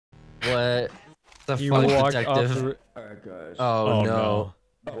What the You fuck, walk detective? Alright, guys. Oh, no.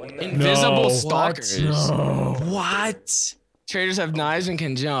 Invisible No. stalkers. No. What? Traders have knives and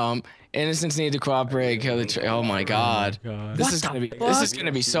can jump. Innocents need to cooperate. Kill the oh my god. God. This What is the gonna be. fuck? This is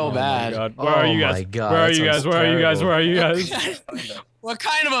gonna be so Oh my bad. God. Where are you Oh guys? my God, Where are that you guys? sounds Where are you guys? terrible. Where are you guys? What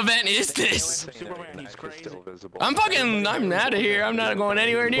kind of event is this? Superman, he's crazy. I'm out of here. I'm not going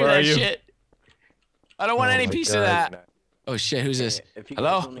anywhere near Where are that you? shit. I don't want Oh any my piece God. of that. Oh shit, who's this?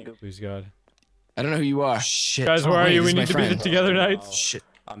 Hello? Please God. I don't know who you are. Shit. Guys, where are wait, you? this We is need my to be friend. together tonight. Shit.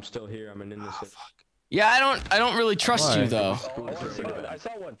 I'm still here. I'm an innocent. Yeah, I don't really trust Why? you though. I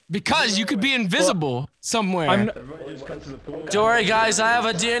saw one. Because you could be invisible somewhere. Everybody just come to the pool. Don't worry, guys. I have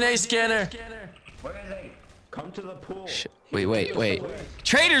a DNA scanner. Where are they? Come to the pool. Wait.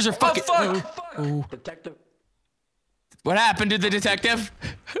 Traders are fucking. fuck? Ooh. Detective. What happened to the detective?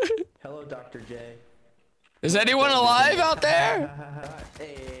 Hello, Dr. J. Is anyone alive out there?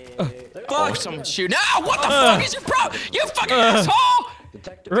 Hey. Oh, someone's shooting. Ah, what the fuck is your problem? You fucking asshole!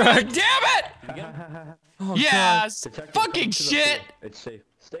 Detective. Right. Damn it! Oh, Yes! Detective, Fucking come to the shit! pool. It's safe.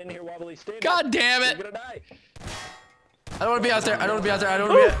 Stay in here, Wobbly. Stay in God damn You're it! gonna die. I don't want to be out there. I don't want to be out there. I don't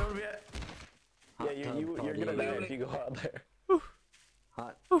want to be. Yeah, you're gonna die if you go out there.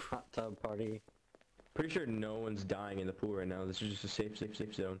 Hot tub party. Pretty sure no one's dying in the pool right now. This is just a safe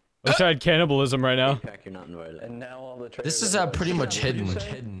zone. Let's add cannibalism right now. Pack, you're not invited. And now all the traders. This is are pretty much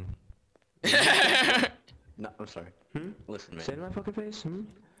hidden. No, I'm sorry. Listen, man. Say it in my fucking face. Look,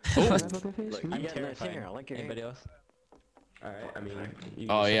 Hmm? you got a nice hair. I like your Anybody else? Alright, I mean. you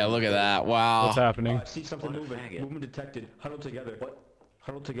Oh just- yeah, look at that. What's Wow. happening? I see something moving. Movement detected. Huddle together. What?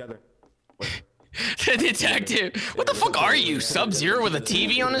 Huddle together. The detective. What the fuck are you? Sub-Zero with a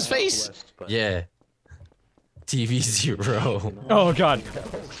TV on his face? Yeah. TV 0. Oh God.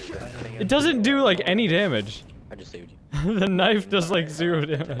 It doesn't do like any damage. I just saved you. The knife does like 0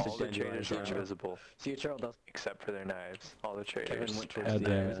 damage. All the traders are invisible, See what Charles does? except for their knives. All the traders. went God towards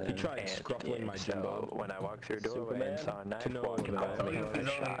damn the it. He tried scruffling my so jumbo. when I walked through a doorway and saw a knife know walking about by me, me. I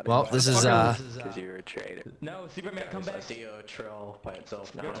shot Well, this is because you were a traitor. No, Superman, come back. see a trail by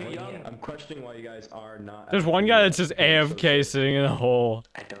itself. You're too young. I'm questioning why you guys are not. There's one guy that's just AFK sitting in a hole.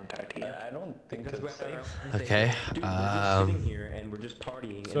 I don't talk to you. I don't think that's safe. Okay. Dude, we're just sitting here and we're just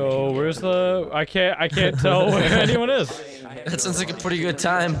partying. and So making where's jokes. the? I can't tell where anyone is. That sounds like a pretty good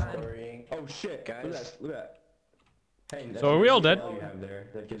time. Oh shit, guys! Look at that! Look at that! Hey, So are we all dead? You have there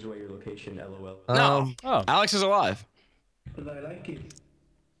that gives away your location. LOL. No. Oh, Alex is alive.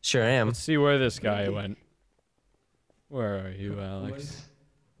 Sure am. let's see where this guy went. Where are you, Alex?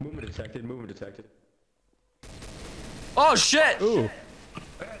 Movement detected. Movement detected. Oh shit! Ooh,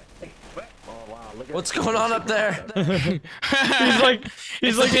 What's going on up there? he's like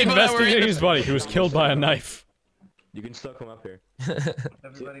the people that were in investigating the- his buddy who was killed by a knife. You can still come up here.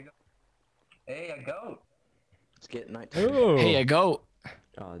 Everybody go. Hey, a goat. Let's get night. Ooh. Hey, a goat.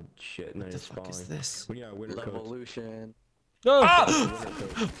 Oh shit! No, What the fuck is this? We need our winter coats. Revolution. Oh, Ah!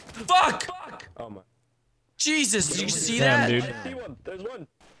 Fuck! Oh my. Jesus, did you see damn, that? dude. I see one. There's one.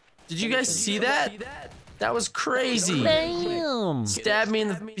 Did you guys see that? That was crazy. Damn. He stabbed me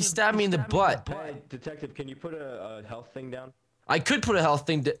in the butt. Hey, detective, can you put a health thing down? I could put a health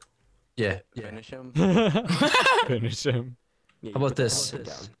thing to. Yeah. Finish him. Finish him. Yeah, How you about put the this? health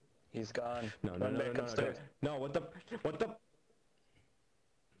thing down. He's gone. No, no, Run no, back no, upstairs. no, what the?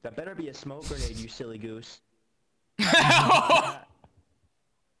 That better be a smoke grenade, you silly goose. Why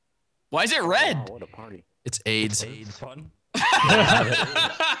is it red? Wow, what a party. It's AIDS. Fun.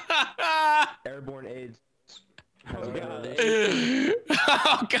 Airborne AIDS. Oh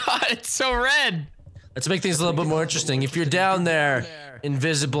god, it's so red. Let's make things a little bit more interesting. If you're down there,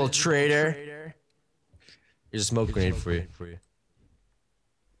 invisible traitor, here's a smoke grenade for you.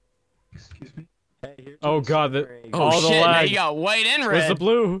 Hey, here's Oh some God, the spray. Oh all the shit, now lag. you got white and Where's red. the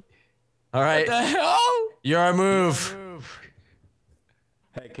blue? All right, What the hell? you're our move.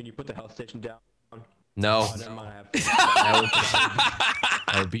 Hey, can you put the health station down? No, Oh, never mind, I have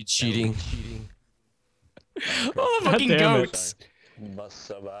that would be cheating. All the fucking damn it. goats. Must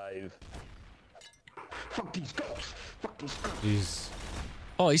survive. Fuck these goats! Fuck these goats! Jeez.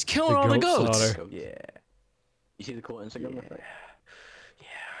 Oh, he's killing all the goat goats. slaughter. Yeah. You see the cool Instagram? Yeah.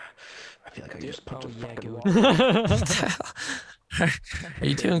 I feel like I just punched a yeah, fucking dude. wall. Are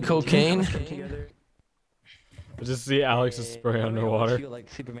you doing cocaine? Come together. I just see Alex's spray underwater. Feel like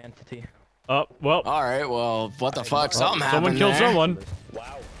Superman fatigue. Oh, well, All right, well, what the fuck? Something happened someone killed there. someone.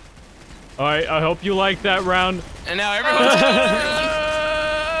 Wow. Alright, I hope you like that round. And now everyone's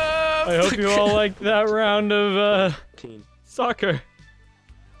I hope you all like that round of, Teen. soccer.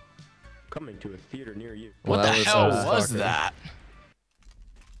 Coming to a theater near you. What Well, the that hell was, was soccer. that?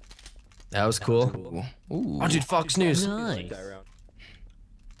 That was cool. Ooh. Oh, dude, Fox News. Nice.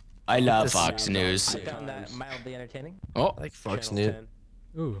 I love This- Fox News. I found that mildly entertaining. Oh, I like Fox Channel News. 10.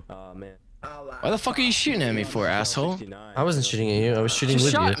 Ooh. Oh man. why the fuck are you shooting at me for, asshole? 69. I wasn't shooting at you. I was shooting You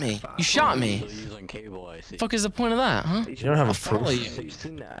with shot you. me. You shot me. Still using cable, I see. Fuck is the point of that, huh? You don't have a Follow proof. you.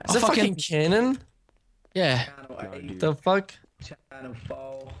 69. Is that fucking cannon? Yeah. The fuck? Channel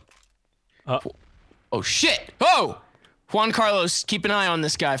 4. Oh shit! Oh! Juan Carlos, keep an eye on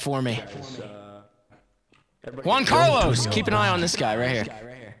this guy for me. Juan Carlos, keep an eye on this guy right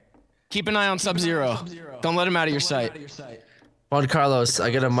here. Keep an eye on Sub-Zero. Don't let him out of your sight. Juan Carlos, I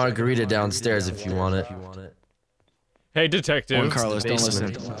got a margarita downstairs if you want it. Hey, detective. Juan Carlos, don't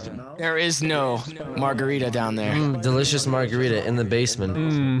listen. There is no margarita down there. Delicious margarita in the basement.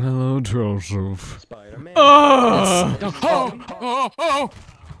 Hello, Joseph. Spider-Man. Oh! Oh!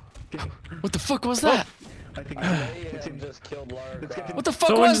 What the fuck was that? I think just killed Lara Croft. What the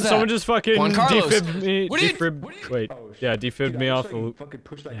fuck was that? Someone just fucking Juan Carlos. defibbed me. What are you- Wait, yeah, defibbed me off the You loop. fucking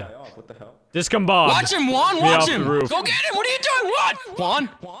push that guy off. What the hell? Discombobbled. Watch him, Juan! Me Watch off the him! roof. Go get him! What are you doing, Juan?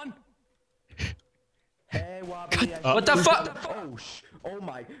 Juan? Hey, Wobbly. What the fuck? Oh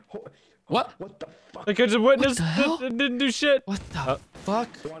my. What? What the fuck? I could have witnessed the hell? that didn't do shit. What the fuck?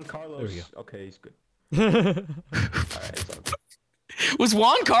 Juan Carlos. we Okay, he's good. Alright, it's all good. Was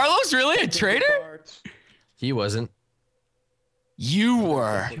Juan Carlos really a traitor? Parts. He wasn't. You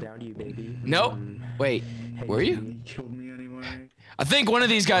were. Down to you, baby. Nope. Wait, were you? He killed me anyway. I think one of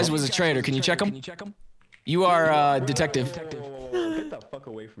these guys was a traitor. Can you check him? You are, detective. Whoa, get the fuck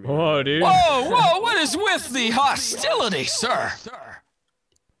away from me. Oh, dude. Whoa, what is with the hostility, sir?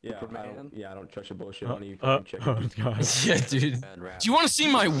 Yeah, I don't trust your bullshit. Why don't you Oh, fucking check it? God. Yeah, dude. Bad rap. Do you want to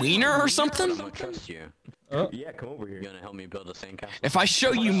see my wiener or something? I'm gonna trust you. Yeah, come over here. You're gonna help me build a sandcastle. If I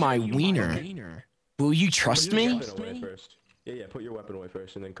show you my wiener, will you trust Put your me? weapon away first. Yeah, put your weapon away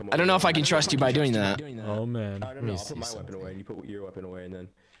first, and then come over. I don't know if here. I can trust you by doing that. Oh, man. I don't know. I'll put my weapon away, and you put your weapon away, and then.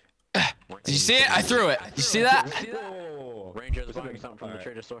 Did you see it? I threw it. You see that? Whoa. Rangers buying something from the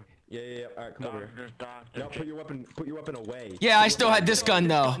trader store. Yeah. Alright, come over here. No, put your weapon away. Yeah, I still had this gun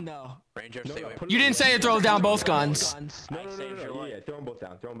though. Rangers, stay away from You didn't say to throw down both guns. No. Yeah, throw them both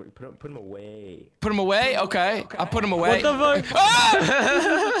down. Put them away. Put them away? Okay. I'll put them away. What the fuck? Ah!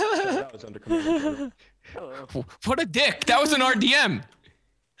 That was under command. What a dick. That was an RDM.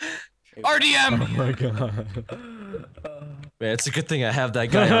 RDM. Oh, my God. Man, it's a good thing I have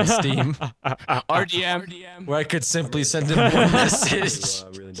that guy on Steam, RDM. where I could simply send him one message.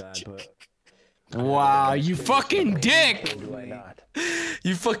 Really bad, but. Wow, you fucking dick. Do I not?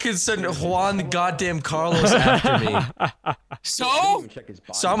 You fucking sent Juan goddamn Carlos after me. So? Check his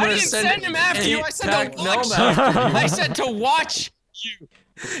body. So I'm I gonna didn't send send him after you. I said to eight-pack watch gnome after you. I said to watch you.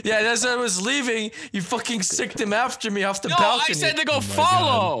 Yeah, as I was leaving, you fucking sicked him after me off the No, balcony. I said to go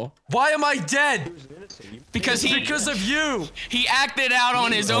follow. Why am I dead? Because Because of you. he acted out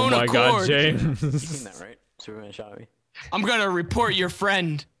on his Oh, own my God, accord. Seen James. that, right? Superman shot me. I'm gonna report your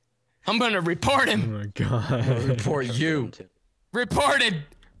friend. I'm gonna report Oh, him. my God. Report you. Reported.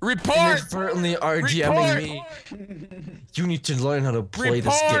 Report. Inadvertently RDMing me. You need to learn how to play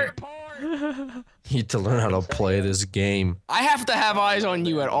this game. Report. You need to learn how to play this game. I have to have eyes on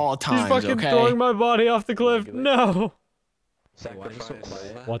you at all He's times, fucking okay? throwing my body off the cliff. No. Sacrifice.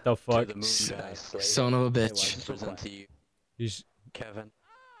 What the fuck? To the moon guy. Son of a bitch. Present to you, He's. Kevin.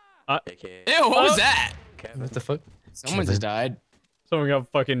 Uh, AKA Ew, what was that? Kevin. What the fuck? Someone just died. Someone got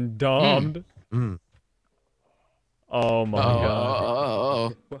fucking domed. Mm. Oh my God.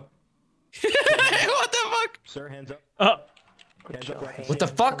 Oh. What the fuck? Sir, hands up. Hands up. Right. What the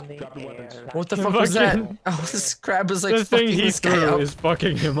fuck? Drop your weapons. What the fuck was that? Fucking- Oh, this crab is like The thing fucking he this guy threw up. is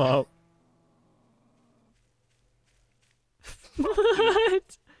fucking him up.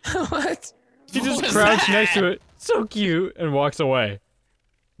 What? What? He just What was crouched that? next to it, so cute, and walks away.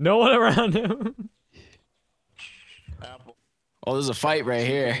 No one around him. Apple. Oh, there's a fight right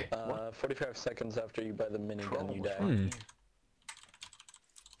here. 45 seconds after you buy the minigun, you die.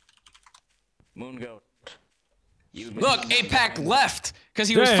 Moon goat. You Look, APAC left because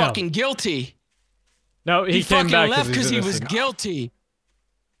he was Damn. fucking guilty. No, he came fucking back left because he was innocent. guilty.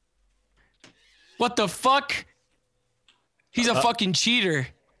 What the fuck? He's a fucking cheater.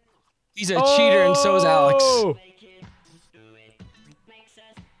 He's a cheater, and so is Alex. Oh!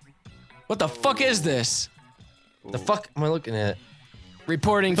 What the fuck is this? The fuck am I looking at?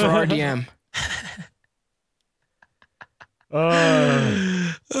 Reporting for RDM.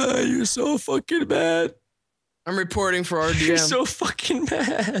 You're so fucking mad. I'm reporting for You're RDM. so fucking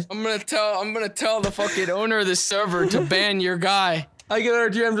mad. I'm gonna tell the fucking owner of the server to ban your guy. I get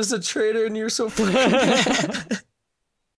RGM just a traitor and you're so fucking mad.